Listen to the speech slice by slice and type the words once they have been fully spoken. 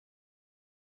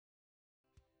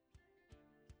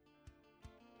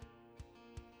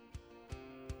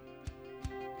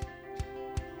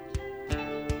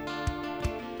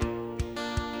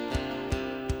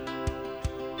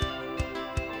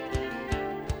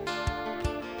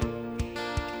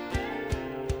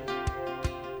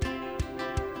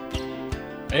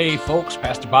Hey folks,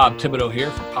 Pastor Bob Thibodeau here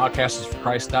from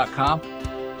podcastersforchrist.com.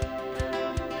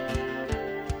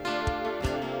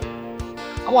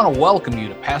 I want to welcome you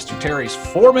to Pastor Terry's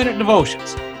 4-Minute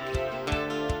Devotions.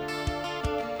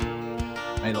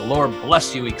 May the Lord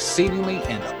bless you exceedingly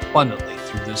and abundantly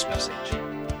through this message.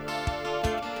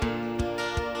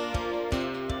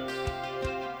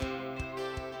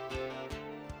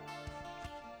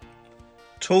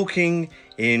 Talking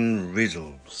in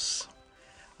riddles.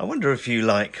 I wonder if you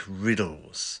like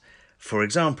riddles. For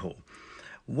example,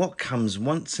 what comes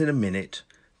once in a minute,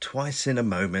 twice in a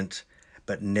moment,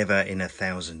 but never in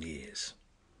 1,000 years?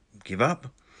 Give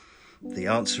up? The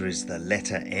answer is the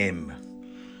letter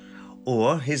M.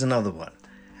 Or here's another one.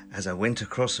 As I went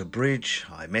across a bridge,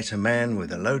 I met a man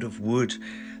with a load of wood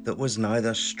that was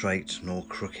neither straight nor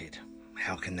crooked.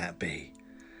 How can that be?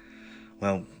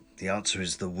 Well, the answer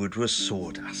is the wood was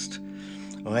sawdust.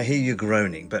 I hear you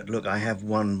groaning, but look, I have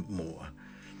one more.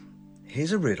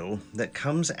 Here's a riddle that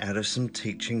comes out of some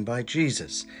teaching by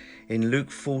Jesus in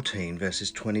Luke 14, verses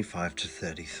 25 to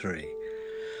 33.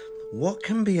 What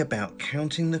can be about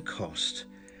counting the cost,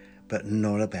 but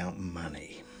not about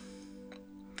money?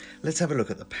 Let's have a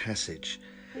look at the passage.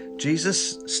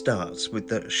 Jesus starts with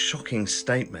the shocking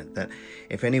statement that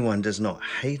if anyone does not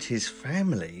hate his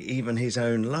family, even his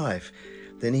own life,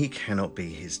 then he cannot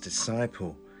be his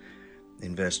disciple.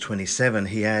 In verse 27,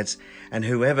 he adds, "And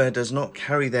whoever does not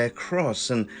carry their cross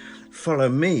and follow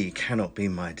me cannot be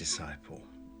my disciple."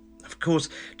 Of course,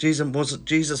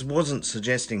 Jesus wasn't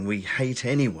suggesting we hate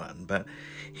anyone, but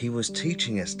he was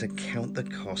teaching us to count the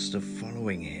cost of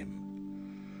following him.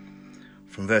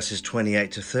 From verses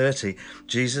 28 to 30,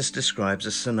 Jesus describes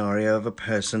a scenario of a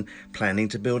person planning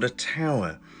to build a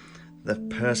tower. The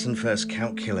person first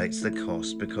calculates the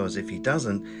cost because if he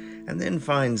doesn't, and then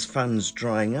finds funds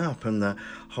drying up and the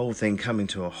whole thing coming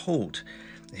to a halt,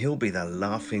 he'll be the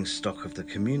laughing stock of the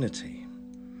community.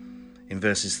 In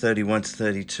verses 31 to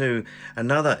 32,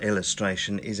 another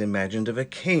illustration is imagined of a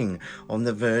king on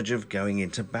the verge of going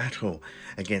into battle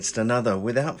against another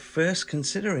without first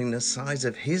considering the size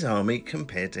of his army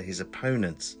compared to his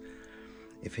opponents.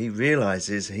 If he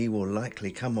realizes he will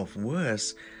likely come off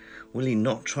worse, will he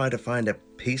not try to find a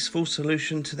peaceful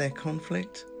solution to their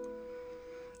conflict?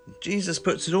 Jesus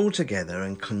puts it all together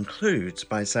and concludes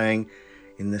by saying,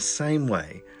 in the same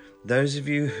way, those of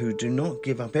you who do not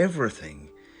give up everything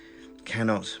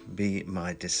cannot be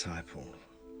my disciple.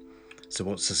 So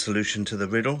what's the solution to the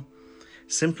riddle?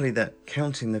 Simply that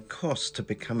counting the cost to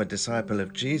become a disciple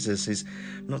of Jesus is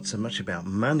not so much about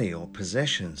money or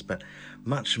possessions, but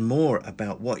much more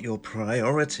about what your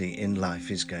priority in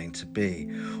life is going to be,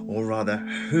 or rather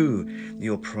who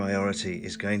your priority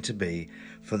is going to be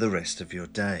for the rest of your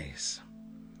days.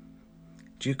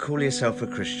 Do you call yourself a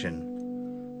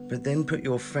Christian, but then put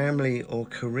your family or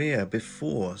career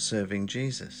before serving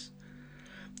Jesus?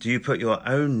 Do you put your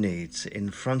own needs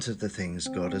in front of the things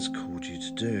God has called you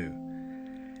to do?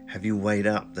 Have you weighed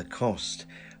up the cost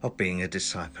of being a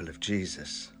disciple of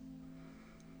Jesus?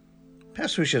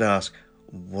 Perhaps we should ask,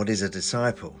 what is a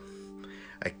disciple?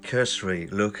 A cursory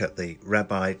look at the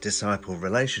rabbi-disciple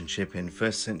relationship in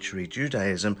first century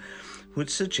Judaism would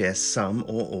suggest some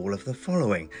or all of the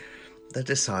following. The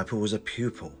disciple was a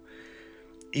pupil,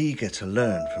 eager to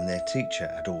learn from their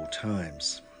teacher at all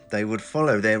times. They would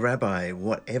follow their rabbi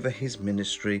whatever his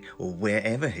ministry or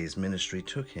wherever his ministry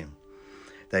took him.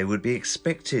 They would be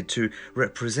expected to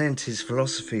represent his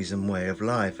philosophies and way of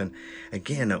life, and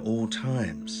again at all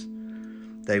times.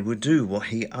 They would do what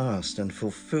he asked and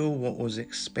fulfill what was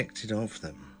expected of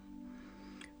them.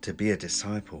 To be a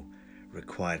disciple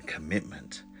required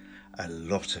commitment, a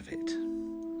lot of it.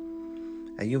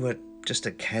 Are you just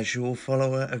a casual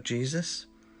follower of Jesus,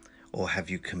 or have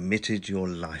you committed your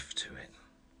life to it?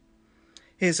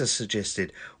 Here's a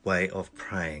suggested way of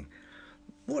praying.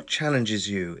 What challenges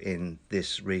you in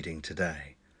this reading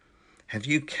today? Have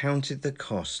you counted the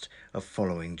cost of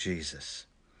following Jesus?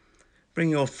 Bring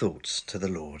your thoughts to the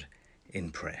Lord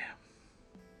in prayer.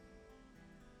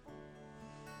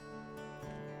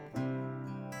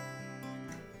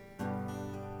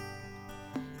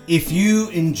 If you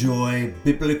enjoy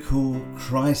biblical,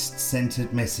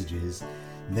 Christ-centered messages,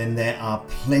 then there are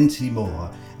plenty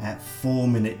more at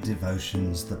 4-Minute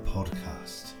Devotions, the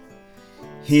podcast.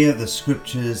 Here the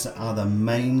scriptures are the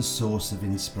main source of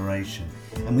inspiration,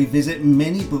 and we visit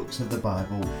many books of the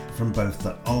Bible from both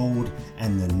the Old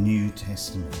and the New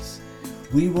Testaments.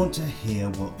 We want to hear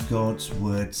what God's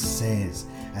Word says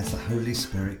as the Holy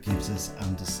Spirit gives us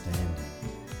understanding.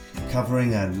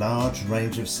 Covering a large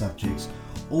range of subjects,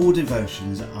 all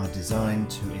devotions are designed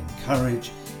to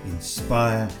encourage,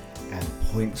 inspire, and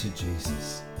point to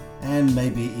Jesus. and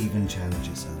maybe even challenge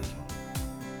us a little.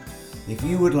 If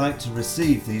you would like to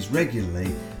receive these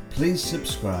regularly, please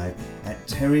subscribe at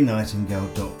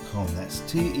terrynightingale.com. That's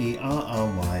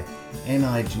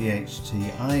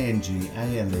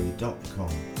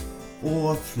TerryNightingale.com,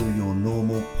 or through your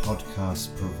normal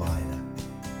podcast provider.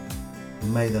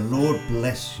 May the Lord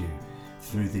bless you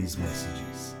through these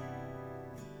messages.